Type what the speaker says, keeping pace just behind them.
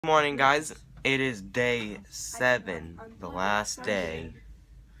Good morning, guys. It is day 7, the last day,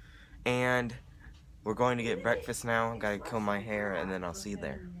 and we're going to get breakfast now. Gotta comb my hair, and then I'll see you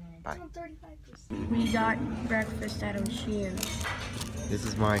there. Bye. We got breakfast at O'Shea's. This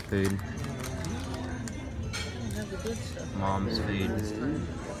is my food. Mom's food.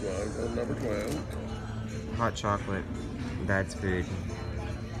 Hot chocolate. Dad's food.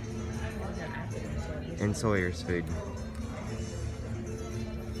 And Sawyer's food.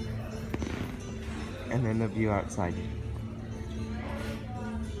 And then the view outside.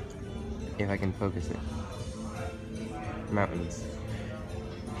 If I can focus it. Mountains.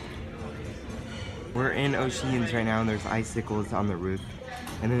 We're in O'Shea's right now and there's icicles on the roof.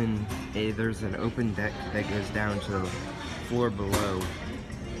 And then there's an open deck that goes down to the floor below.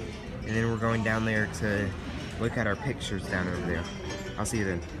 And then we're going down there to look at our pictures down over there. I'll see you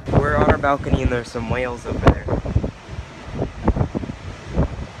then. We're on our balcony and there's some whales over there.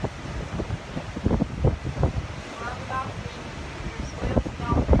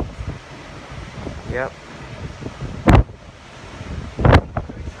 Yep.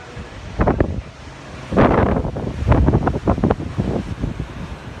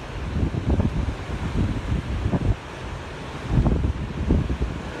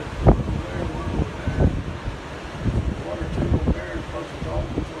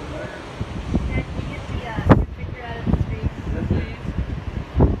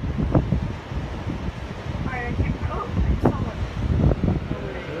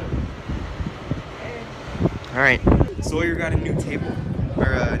 Alright, Sawyer got a new table,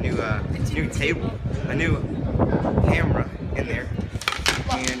 or a new camera in there,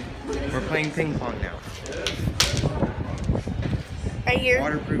 and we're playing ping pong now. Right here.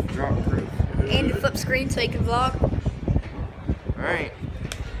 Waterproof, drop proof. And you flip screen so you can vlog. Alright.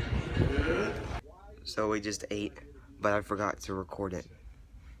 So we just ate, but I forgot to record it.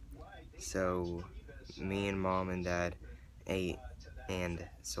 So, me and Mom and Dad ate, and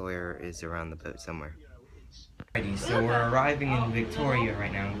Sawyer is around the boat somewhere. Alrighty, so we're arriving in Victoria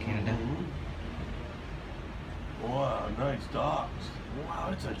right now in Canada. Wow, nice docks. Wow,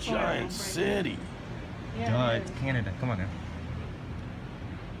 it's a giant city. Duh, it's Canada. Come on now.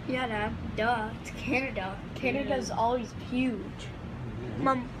 Yeah, Dad. Duh. It's Canada. Canada's always huge.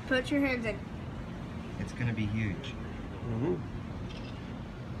 Mom, put your hands in. It's gonna be huge.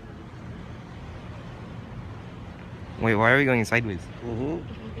 Wait, why are we going sideways?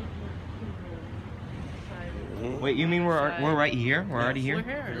 Wait, you mean we're right here? We're already here?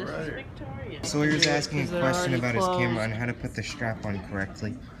 This is Victoria. Sawyer's asking a question about his camera and how to put the strap on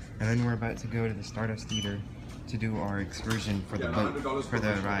correctly. And then we're about to go to the Stardust Theater to do our excursion for the boat, for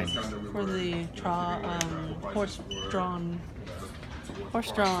the ride. For the horse-drawn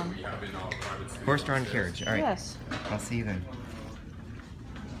carriage. Alright. Yes. I'll see you then.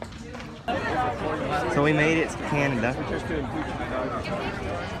 So we made it to Canada.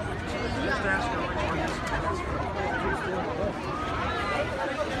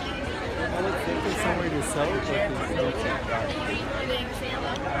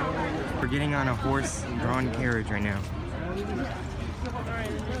 We're getting on a horse-drawn carriage right now.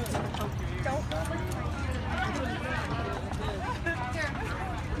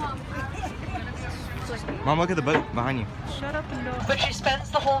 Mom, look at the boat behind you. Shut up and go. But she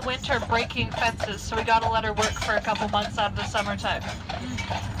spends the whole winter breaking fences, so we gotta let her work for a couple months out of the summertime.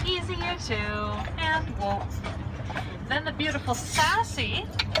 Easier to, and whoa. Then the beautiful Sassy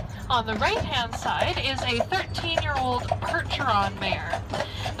on the right-hand side is a 13-year-old Percheron mare.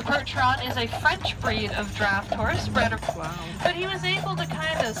 The Percheron is a French breed of draft horse, bred of, but he was able to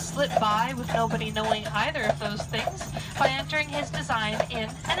kind of slip by with nobody knowing either of those things by entering his design in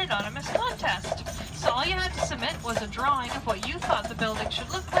an anonymous contest. So all you had to submit was a drawing of what you thought the building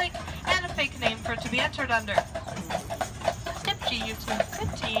should look like and a fake name for it to be entered under. Snipgy, you two.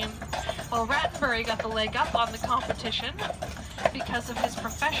 Good team. Well, Rattenbury got the leg up on the competition because of his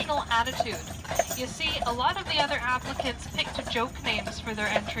professional attitude. You see, a lot of the other applicants picked joke names for their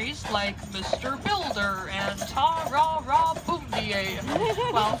entries, like Mr. Builder and Ta-Ra-Ra Boom-Die,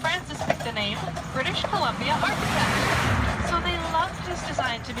 while Francis picked the name British Columbia Architect. So they loved his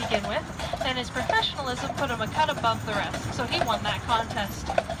design to begin with, and his professionalism put him a cut above the rest, so he won that contest.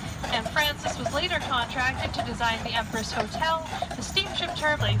 And Francis was later contracted to design the Empress Hotel, the steamship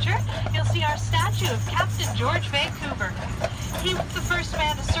Terminator. You'll see our statue of Captain George Vancouver. He was the first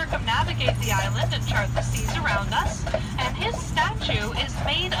man to circumnavigate the island and chart the seas around us, and his statue is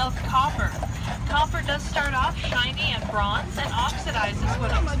made of copper. Copper does start off shiny and bronze and oxidizes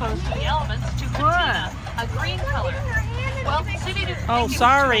when exposed to the elements to patina, a green color. Well, the city didn't Oh, think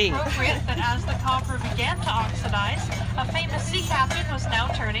sorry. it was too appropriate that as the copper began to oxidize, a famous sea captain was now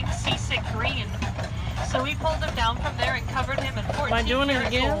turning seasick green. So we pulled him down from there and covered him in 14 Am I doing it karat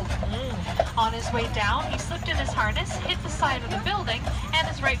again? gold. On his way down, he slipped in his harness, hit the side of the building, and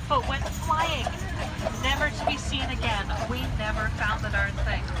his right foot went flying. Never to be seen again. We never found the darn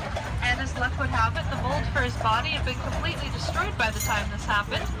thing. And as luck would have it, the mold for his body had been completely destroyed by the time this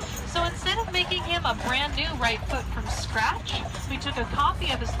happened. So instead of making him a brand new right foot from scratch, we took a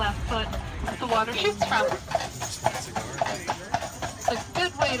copy of his left foot that the water shoots from. It's a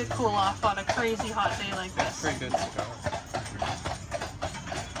good way to cool off on a crazy hot day like this. Pretty good cigar.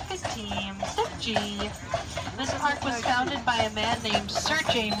 His team, Step G. This park was founded by a man named Sir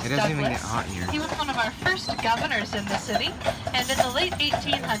James It doesn't even get Douglas. hot here. He was one of our first governors in the city, and in the late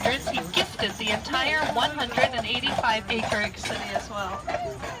 1800s, he gifted the entire 185-acre city as well.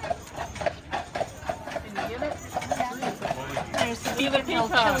 There's the Beaverville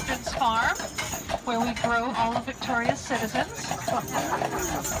Children's Farm, where we grow all of Victoria's citizens.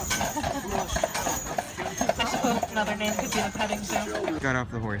 I suppose another name could be the petting zoo. Got off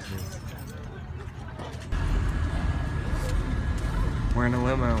the horses. We're in a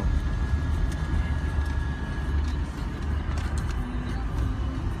limo.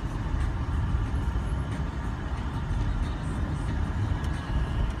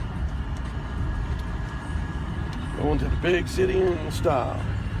 Going to the big city in style.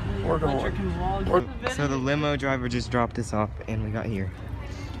 We're going. So the limo driver just dropped us off and we got here.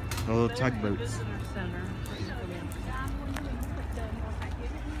 The little tugboats.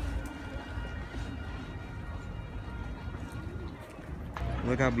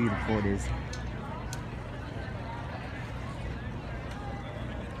 Look how beautiful it is.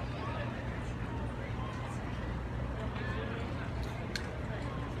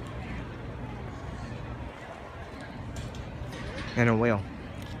 And a whale.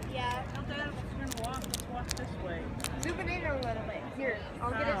 Yeah. Zoom it in a little bit. Here,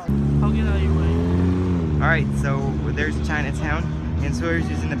 I'll get it. I'll get out of your way. Alright, so there's Chinatown, and Sawyer's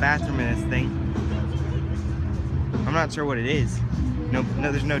using the bathroom in this thing. I'm not sure what it is. No,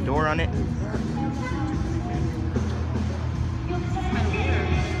 there's no door on it.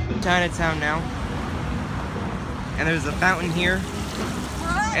 Chinatown now. And there's a fountain here,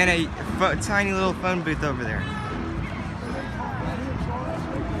 and a tiny little phone booth over there.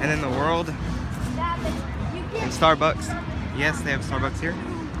 And then the World, and Starbucks. Yes, they have Starbucks here.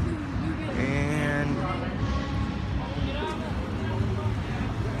 And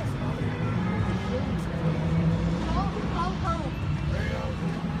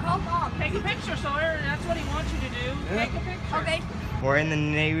Take a picture, Sawyer. That's what he wants you to do. Yeah. Take a picture. Okay. we're in the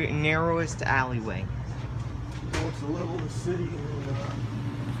narrowest alleyway. What's the level of the city?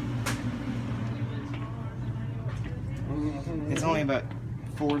 It's only about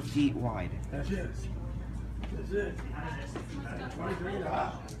 4 feet wide. That's it. That's it. 23 and a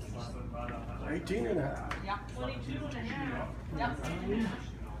half. 18 and a half. Yeah, 22 and a half. Yep.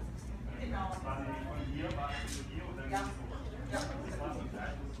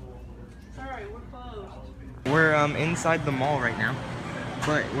 Sorry, we're closed. We're inside the mall right now,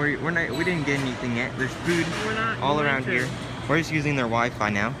 but we didn't get anything yet. There's food all around here. We're just using their Wi-Fi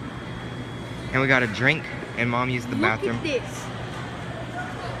now, and we got a drink. And Mom used the bathroom. Look at this.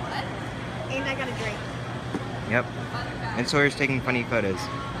 And I got a drink. Yep. And Sawyer's taking funny photos.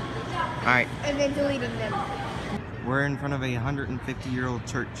 Alright, And then deleting them. we're in front of a 150-year-old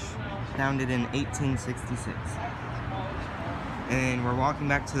church, founded in 1866. And we're walking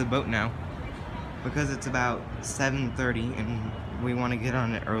back to the boat now, because it's about 7:30 and we want to get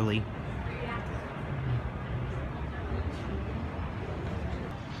on it early.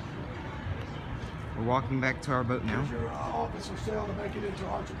 We're walking back to our boat now. Your office for sale to make it into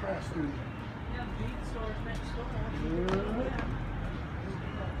arts and crafts studio.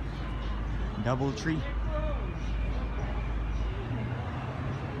 Double tree.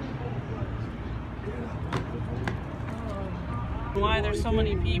 Why there's so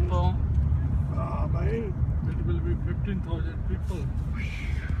many people? Ah, man. It will be 15,000 people.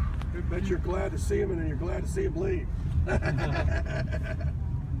 I bet you're glad to see him and you're glad to see him leave. Yeah,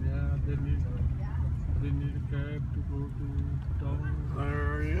 they need a cab to go to town.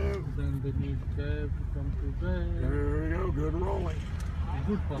 There you go. Then they need a cab to come to bed. There we go. Good rolling.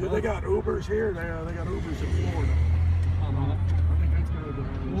 Good for Dude, us. they got Ubers here. They got Ubers in Florida. Uh-huh. I think that's kind of the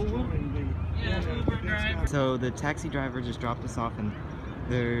Yeah, Uber driver. So the taxi driver just dropped us off and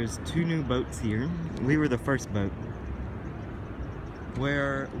there's 2 new boats here. We were the first boat.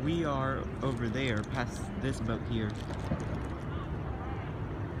 Where we are over there, past this boat here.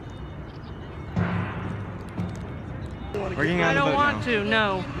 We're getting on I the don't boat want now. to,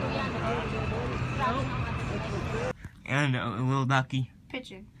 no. And a little ducky.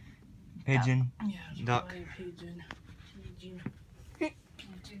 Pigeon. Pigeon. Yeah, Duck. pigeon.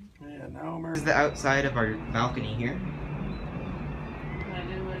 Yeah, now This is the outside of our balcony here. Can I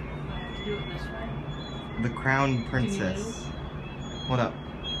do it? I have to do it this way? The Crown Princess. Hold up.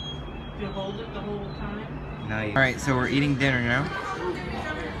 You hold it the whole time? No. Alright, so we're eating dinner now.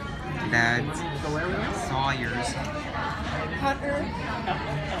 Dad's Sawyer's. Hunter.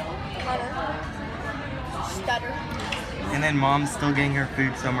 Stutter. And then Mom's still getting her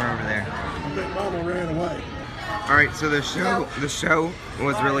food somewhere over there. I think Mama ran away. Alright, so the show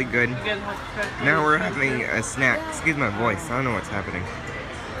was really good. You guys have to Now we're having a snack. Excuse my voice, I don't know what's happening.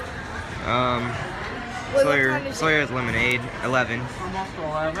 Sawyer has lemonade, 11. almost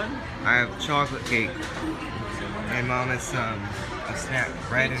 11. I have chocolate cake. And Mom has a snack,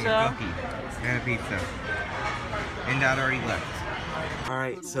 bread and a Pizza. cookie. And a pizza. And Dad already left.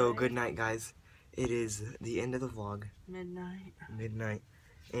 Alright, so good night, guys. It is the end of the vlog. Midnight.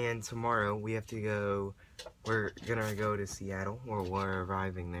 And tomorrow we have to go, we're gonna go to Seattle, or we're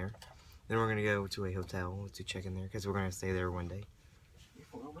arriving there. Then we're gonna go to a hotel to check in there, because we're gonna stay there one day.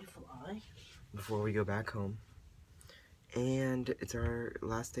 Before we fly. Before we go back home. And it's our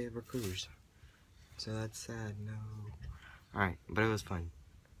last day of our cruise. So that's sad, no. Alright, but it was fun.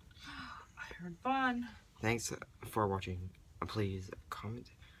 I heard fun. Thanks for watching. Please comment,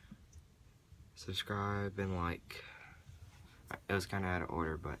 subscribe, and like. It was kind of out of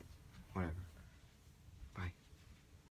order, but whatever.